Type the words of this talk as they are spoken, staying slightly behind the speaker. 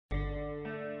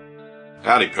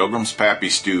Howdy Pilgrims,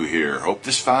 PappyStu here. Hope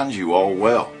this finds you all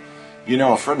well. You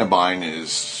know, a friend of mine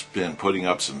has been putting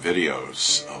up some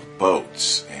videos of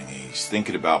boats, and he's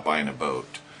thinking about buying a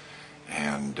boat.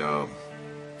 And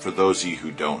for those of you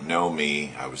who don't know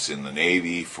me, I was in the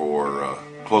Navy for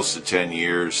close to 10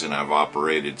 years, and I've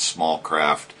operated small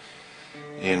craft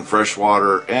in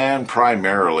freshwater and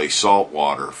primarily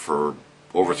saltwater for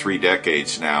over 3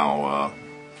 decades now.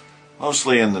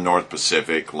 Mostly in the North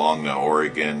Pacific, along the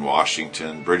Oregon,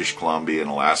 Washington, British Columbia,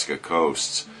 and Alaska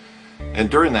coasts. And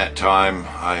during that time,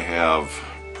 I have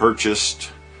purchased,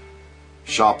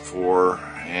 shopped for,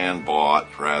 and bought,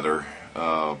 rather,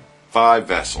 5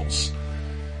 vessels.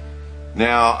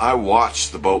 Now, I watch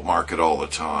the boat market all the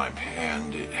time,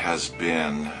 and it has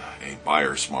been a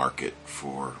buyer's market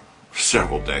for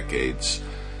several decades.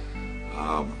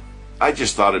 I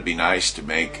just thought it'd be nice to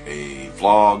make a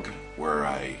vlog where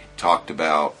I talked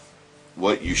about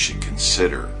what you should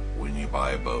consider when you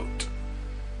buy a boat.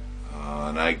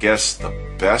 And I guess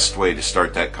the best way to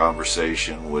start that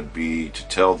conversation would be to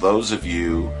tell those of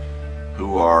you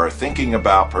who are thinking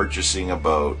about purchasing a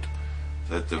boat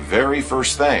that the very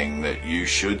first thing that you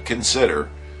should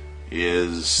consider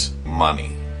is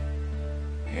money.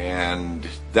 And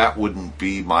that wouldn't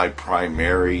be my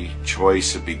primary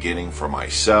choice of beginning for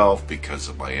myself because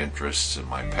of my interests in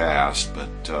my past,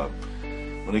 but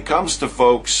when it comes to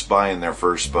folks buying their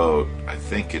first boat, I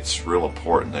think it's real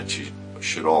important that you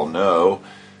should all know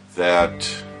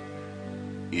that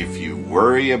if you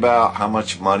worry about how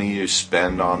much money you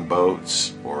spend on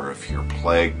boats, or if you're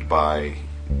plagued by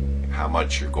how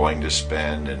much you're going to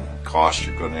spend and costs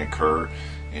you're going to incur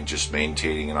in just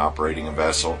maintaining and operating a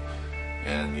vessel,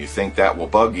 and you think that will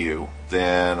bug you,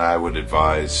 then I would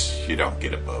advise you don't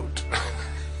get a boat.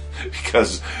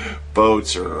 Because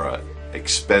boats are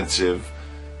expensive,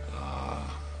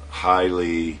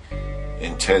 highly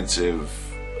intensive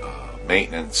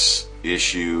maintenance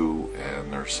issue,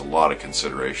 and there's a lot of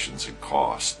considerations and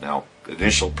costs. Now,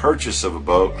 initial purchase of a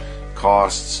boat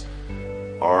costs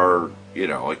are,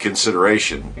 a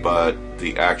consideration, but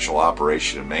the actual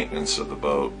operation and maintenance of the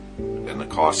boat and the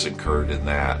costs incurred in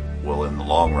that will in the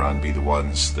long run be the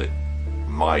ones that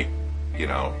might,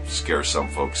 scare some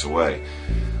folks away.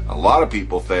 A lot of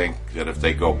people think that if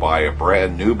they go buy a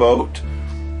brand new boat,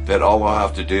 that all they'll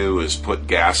have to do is put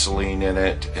gasoline in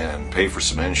it and pay for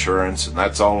some insurance, and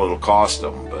that's all it'll cost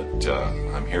them. But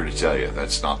I'm here to tell you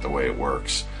that's not the way it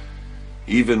works.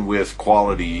 Even with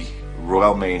quality,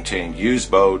 well-maintained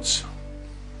used boats,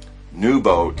 new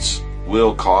boats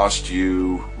will cost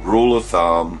you, rule of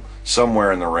thumb,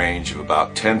 somewhere in the range of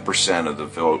about 10% of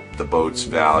the boat's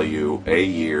value a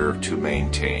year to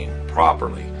maintain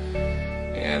properly.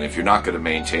 And if you're not going to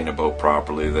maintain a boat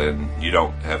properly, then you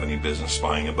don't have any business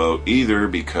buying a boat either,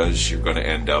 because you're going to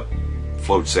end up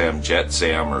float Sam, jet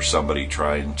Sam, or somebody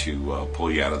trying to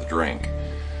pull you out of the drink.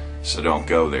 So don't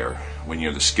go there. When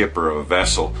you're the skipper of a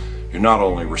vessel, you're not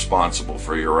only responsible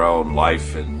for your own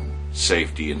life and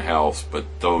safety and health, but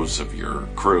those of your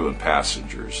crew and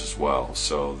passengers as well.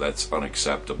 So that's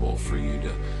unacceptable for you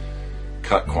to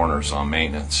cut corners on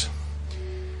maintenance.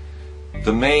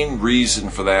 The main reason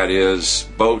for that is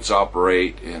boats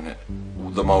operate in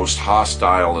the most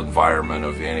hostile environment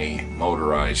of any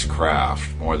motorized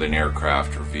craft. More than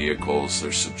aircraft or vehicles,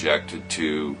 they're subjected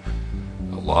to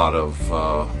a lot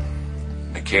of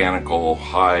mechanical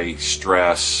high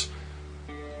stress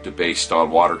based on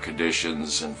water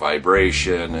conditions and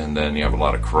vibration, and then you have a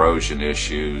lot of corrosion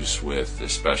issues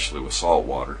especially with salt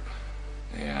water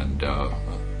and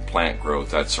plant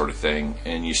growth, that sort of thing,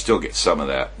 and you still get some of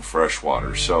that in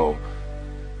freshwater. So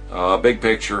big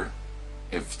picture,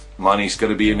 if money's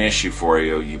going to be an issue for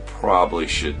you, you probably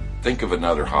should think of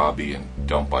another hobby and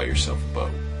don't buy yourself a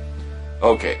boat.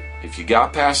 Okay, if you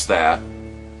got past that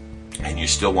and you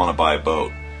still want to buy a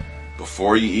boat,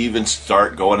 before you even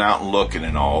start going out and looking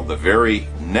and all, the very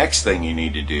next thing you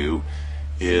need to do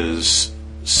is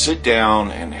sit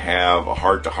down and have a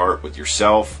heart-to-heart with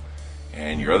yourself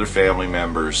and your other family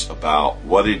members about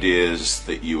what it is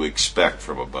that you expect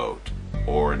from a boat,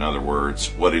 or in other words,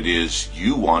 what it is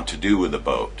you want to do with a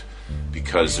boat,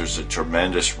 because there's a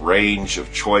tremendous range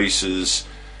of choices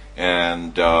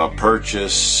and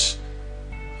purchase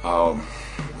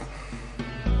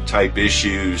type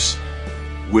issues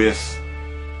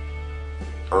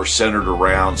or centered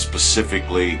around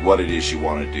specifically what it is you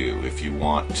want to do. If you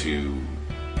want to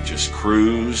just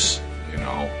cruise,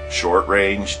 short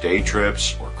range day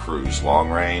trips, or cruise long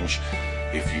range.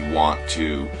 If you want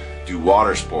to do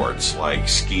water sports like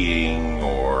skiing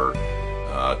or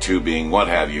tubing, what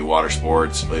have you, water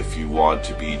sports. If you want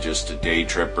to be just a day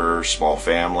tripper, small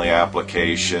family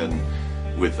application,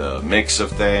 with a mix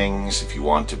of things, if you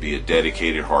want to be a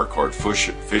dedicated hardcore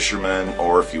fisherman,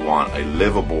 or if you want a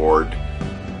live aboard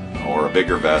or a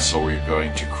bigger vessel where you're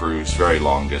going to cruise very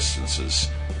long distances.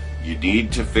 You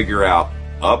need to figure out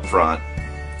up front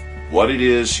what it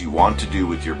is you want to do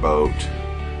with your boat.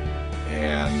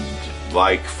 And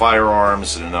like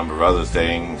firearms and a number of other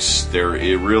things,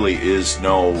 it really is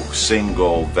no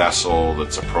single vessel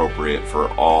that's appropriate for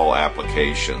all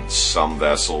applications. Some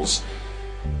vessels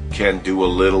can do a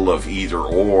little of either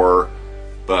or,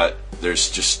 but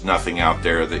there's just nothing out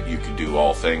there that you can do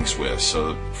all things with.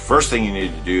 So the first thing you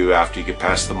need to do after you get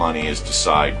past the money is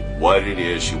decide what it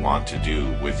is you want to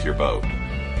do with your boat.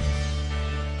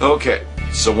 Okay,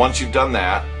 so once you've done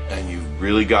that and you've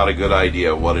really got a good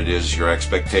idea what it is your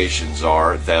expectations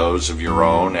are, those of your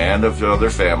own and of the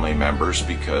other family members,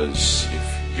 because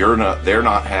if they're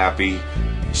not happy,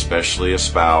 especially a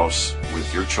spouse,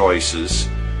 with your choices,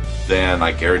 then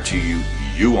I guarantee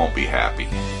you won't be happy.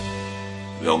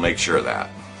 They'll make sure of that.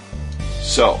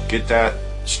 So get that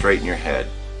straight in your head.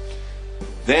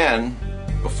 Then,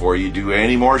 before you do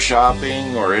any more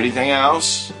shopping or anything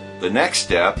else, the next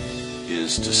step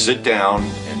is to sit down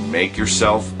and make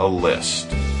yourself a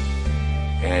list.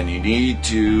 And you need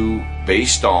to,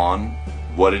 based on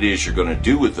what it is you're going to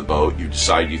do with the boat, you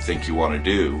decide you think you want to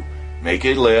do, make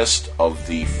a list of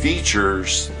the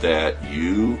features that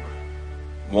you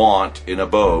want in a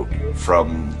boat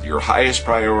from your highest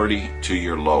priority to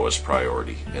your lowest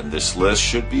priority. And this list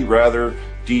should be rather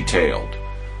detailed.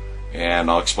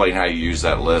 And I'll explain how you use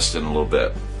that list in a little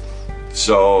bit.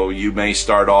 So you may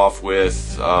start off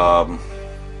with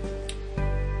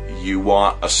you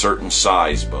want a certain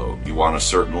size boat, you want a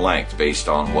certain length based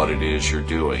on what it is you're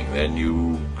doing. Then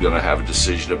you're going to have a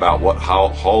decision about what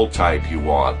hull type you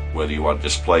want, whether you want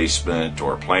displacement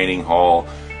or planing hull,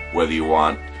 whether you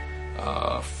want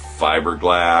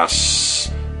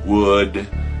fiberglass, wood,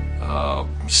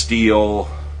 steel,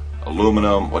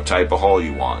 aluminum, what type of hull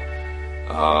you want.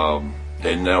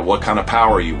 Then what kind of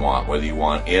power you want, whether you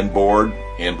want inboard,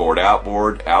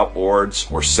 outboard,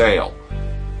 outboards, or sail,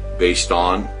 based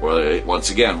on, once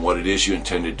again, what it is you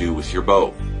intend to do with your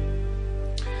boat.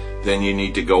 Then you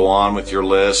need to go on with your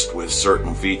list with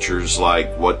certain features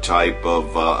like what type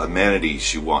of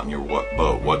amenities you want in your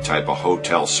boat, what type of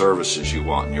hotel services you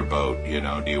want in your boat. You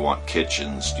know, do you want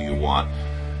kitchens? Do you want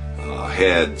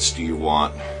heads? Do you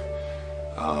want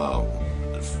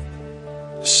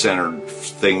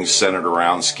things centered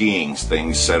around skiing,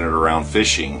 things centered around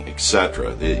fishing,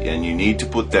 etc. And you need to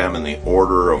put them in the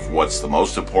order of what's the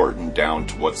most important down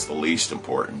to what's the least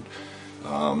important.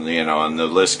 You know, and the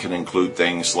list can include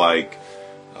things like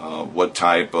what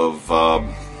type of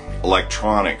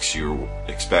electronics you're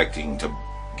expecting to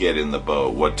get in the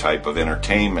boat, what type of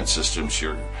entertainment systems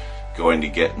you're going to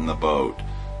get in the boat,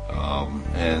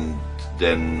 and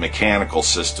then mechanical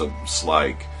systems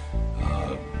like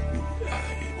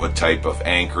what type of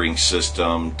anchoring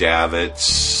system,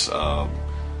 davits,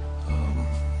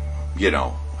 you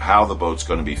know, how the boat's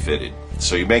going to be fitted.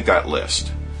 So you make that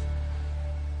list.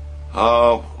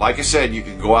 Like I said, you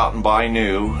could go out and buy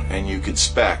new and you could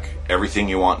spec everything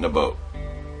you want in a boat.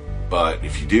 But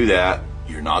if you do that,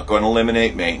 you're not going to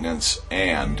eliminate maintenance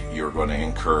and you're going to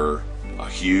incur a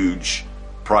huge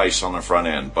price on the front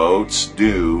end. Boats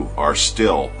are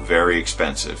still very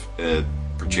expensive,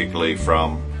 particularly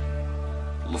for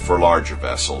larger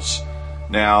vessels.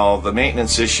 Now, the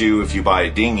maintenance issue, if you buy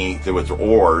a dinghy with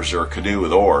oars or a canoe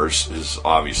with oars, is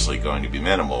obviously going to be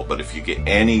minimal. But if you get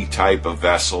any type of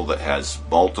vessel that has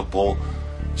multiple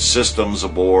systems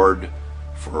aboard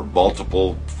for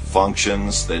multiple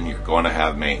functions, then you're going to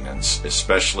have maintenance,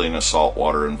 especially in a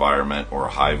saltwater environment or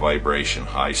a high vibration,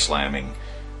 high slamming,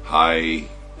 high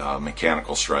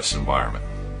mechanical stress environment.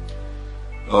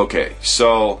 Okay,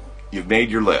 so you've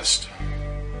made your list.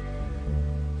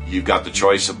 You've got the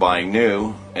choice of buying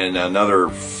new, and another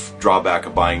drawback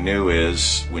of buying new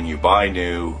is when you buy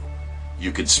new,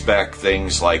 you could spec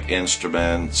things like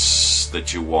instruments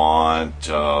that you want,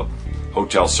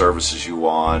 hotel services you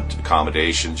want,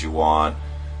 accommodations you want,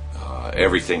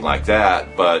 everything like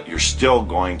that, but you're still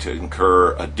going to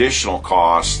incur additional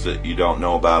costs that you don't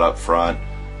know about up front,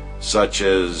 such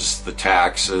as the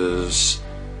taxes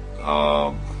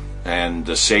and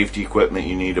the safety equipment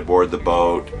you need aboard the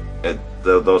boat,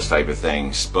 those type of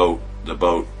things. The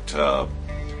boat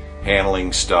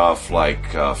handling stuff like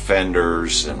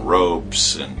fenders and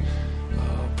ropes and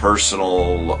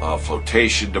personal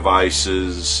flotation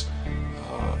devices,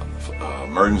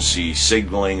 emergency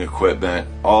signaling equipment,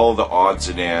 all the odds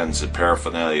and ends and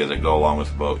paraphernalia that go along with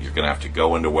the boat. You're going to have to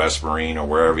go into West Marine or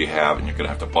wherever you have, and you're going to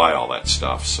have to buy all that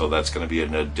stuff. So that's going to be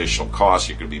an additional cost.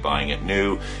 You're going to be buying it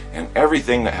new, and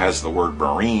everything that has the word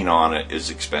Marine on it is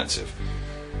expensive.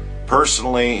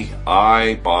 Personally,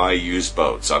 I buy used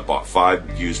boats. I've bought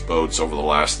 5 used boats over the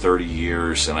last 30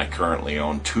 years, and I currently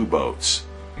own 2 boats.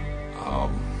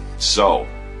 So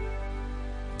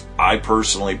I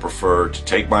personally prefer to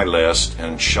take my list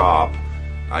and shop.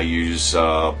 I use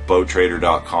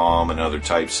boattrader.com and other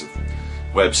types of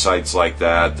websites like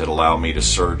that that allow me to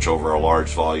search over a large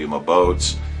volume of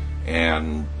boats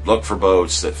and look for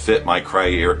boats that fit my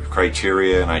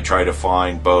criteria, and I try to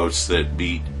find boats that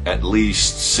meet at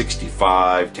least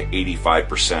 65 to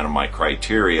 85% of my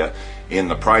criteria in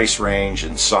the price range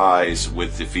and size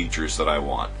with the features that I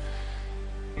want.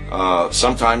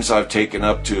 Sometimes I've taken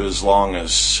up to as long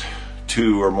as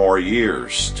 2 or more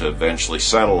years to eventually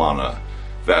settle on a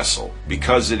vessel.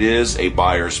 Because it is a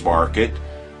buyer's market,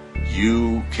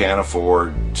 you can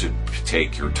afford to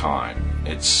take your time.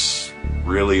 It's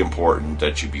really important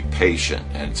that you be patient,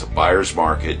 and it's a buyer's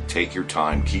market. Take your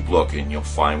time, keep looking, you'll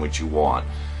find what you want,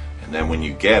 and then when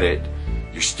you get it,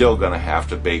 you're still going to have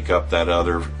to bake up that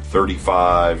other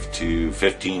 35 to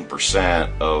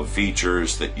 15% of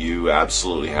features that you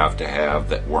absolutely have to have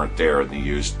that weren't there in the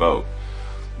used boat.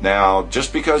 Now,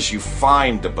 just because you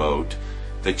find the boat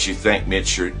that you think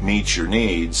meets your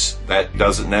needs, that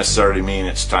doesn't necessarily mean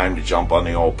it's time to jump on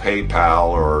the old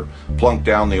PayPal or plunk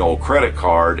down the old credit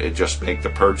card and just make the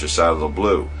purchase out of the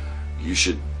blue. You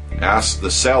should ask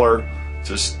the seller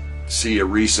to see a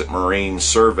recent marine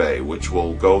survey, which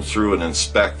will go through and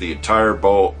inspect the entire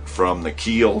boat from the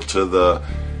keel to the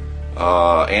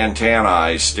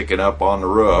antennae sticking up on the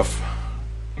roof,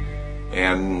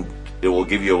 and it will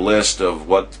give you a list of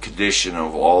what the condition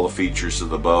of all the features of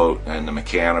the boat and the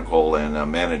mechanical and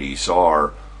amenities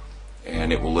are,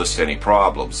 and it will list any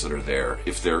problems that are there.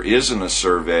 If there isn't a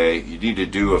survey, you need to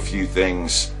do a few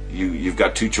things. You've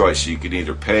got 2 choices. You can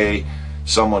either pay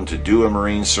someone to do a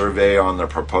marine survey on the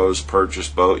proposed purchase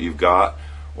boat you've got,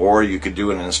 or you could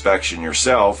do an inspection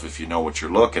yourself if you know what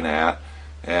you're looking at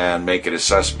and make an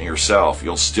assessment yourself.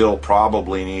 You'll still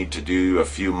probably need to do a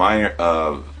few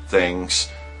minor things,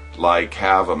 like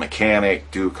have a mechanic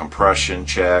do a compression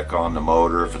check on the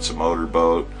motor if it's a motor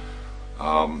boat.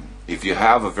 If you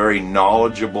have a very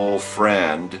knowledgeable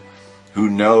friend who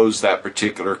knows that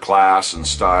particular class and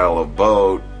style of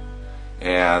boat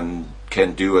and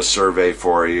can do a survey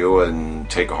for you and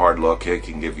take a hard look, it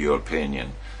can give you an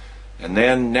opinion. And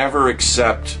then never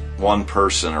accept one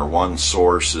person or one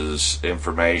source's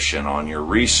information on your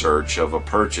research of a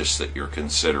purchase that you're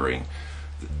considering.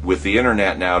 With the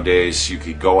internet nowadays, you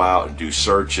could go out and do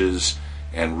searches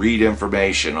and read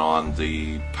information on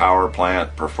the power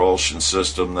plant propulsion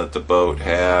system that the boat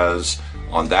has,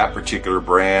 on that particular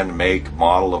brand, make,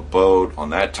 model of boat,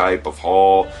 on that type of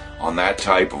hull, on that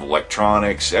type of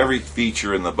electronics. Every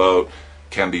feature in the boat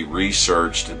can be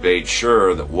researched and made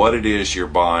sure that what it is you're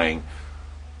buying,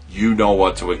 you know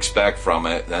what to expect from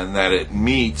it, and that it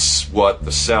meets what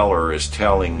the seller is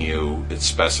telling you its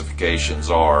specifications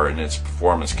are and its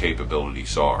performance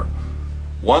capabilities are.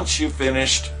 Once you've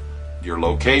finished your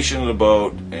location of the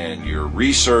boat and your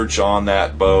research on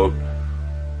that boat,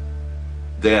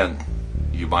 then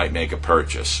you might make a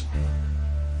purchase.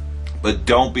 But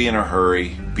don't be in a hurry.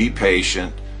 Be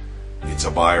patient. It's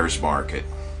a buyer's market.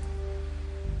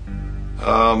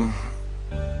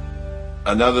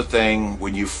 Another thing,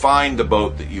 when you find the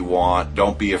boat that you want,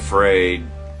 don't be afraid,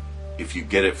 if you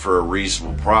get it for a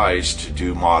reasonable price, to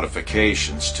do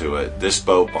modifications to it. This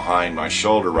boat behind my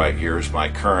shoulder right here is my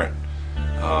current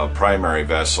primary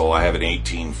vessel. I have an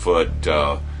 18-foot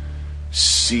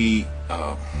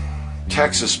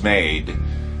Texas made,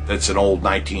 that's an old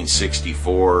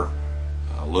 1964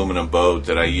 aluminum boat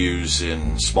that I use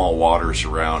in small waters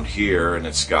around here, and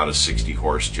it's got a 60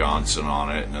 horse Johnson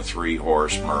on it and a 3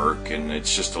 horse Merc, and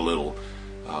it's just a little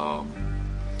aluminum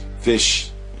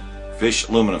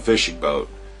fishing boat.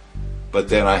 But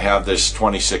then I have this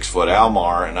 26-foot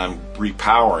Almar, and I'm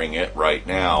repowering it right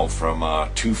now from a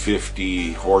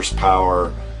 250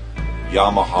 horsepower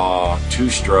Yamaha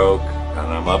 2-stroke, and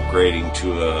I'm upgrading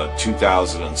to a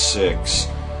 2006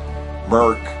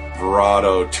 Merc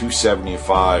Verado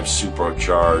 275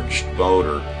 supercharged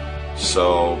motor.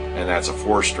 So, and that's a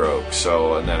 4-stroke.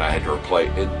 So, and then I had to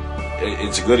replace it.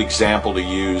 It's a good example to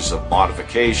use of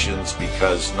modifications,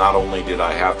 because not only did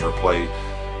I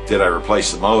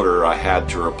replace the motor, I had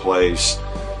to replace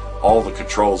all the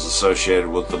controls associated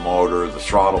with the motor, the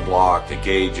throttle block, the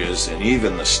gauges, and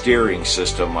even the steering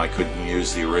system. I couldn't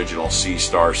use the original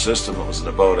C-Star system that was in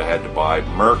the boat. I had to buy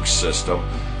Merck's system,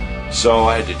 so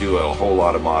I had to do a whole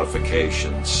lot of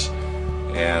modifications,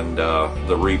 and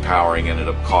the repowering ended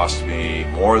up costing me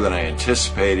more than I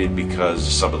anticipated because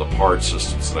of some of the part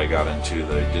systems that I got into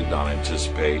that I did not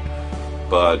anticipate.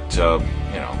 But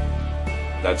you know,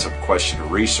 that's a question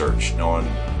of research, knowing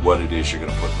what it is you're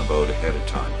going to put in the boat ahead of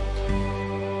time.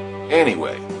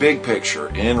 Anyway, big picture,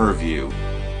 in review.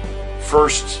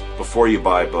 First, before you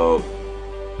buy a boat,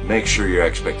 make sure your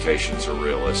expectations are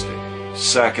realistic.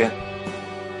 Second,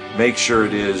 make sure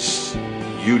it is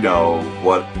you know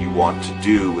what you want to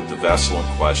do with the vessel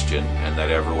in question and that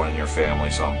everyone in your family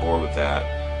is on board with that.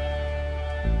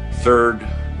 Third,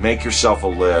 make yourself a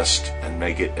list and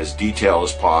make it as detailed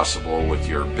as possible with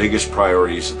your biggest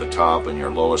priorities at the top and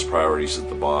your lowest priorities at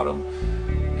the bottom.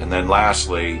 And then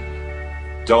lastly,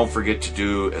 don't forget to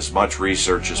do as much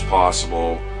research as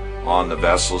possible on the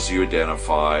vessels you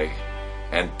identify,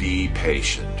 and be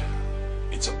patient.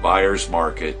 It's a buyer's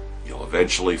market. You'll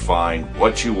eventually find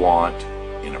what you want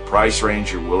in a price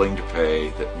range you're willing to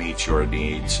pay that meets your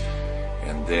needs.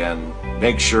 And then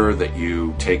make sure that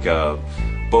you take a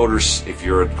boater, if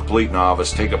you're a complete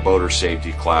novice, take a boater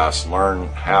safety class, learn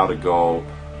how to go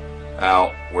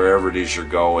out wherever it is you're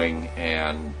going,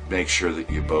 and make sure that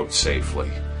you boat safely.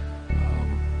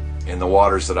 In the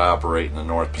waters that I operate in the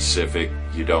North Pacific,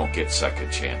 you don't get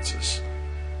second chances.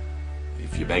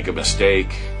 If you make a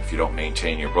mistake, if you don't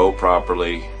maintain your boat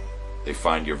properly, they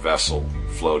find your vessel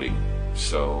floating.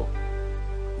 So,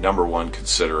 number one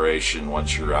consideration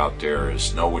once you're out there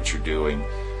is know what you're doing,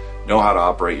 know how to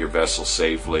operate your vessel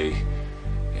safely,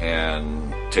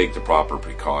 and take the proper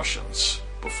precautions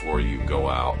before you go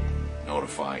out,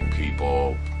 notifying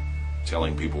people,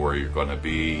 telling people where you're going to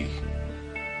be,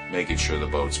 making sure the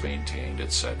boat's maintained,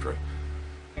 etc.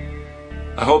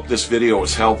 I hope this video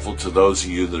was helpful to those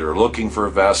of you that are looking for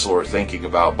a vessel or thinking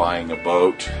about buying a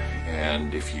boat.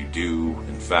 And if you do,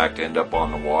 in fact, end up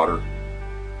on the water,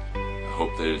 I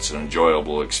hope that it's an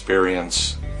enjoyable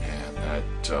experience and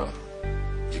that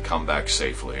you come back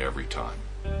safely every time.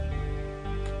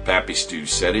 PappyStu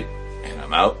said it, and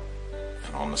I'm out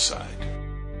and on the side.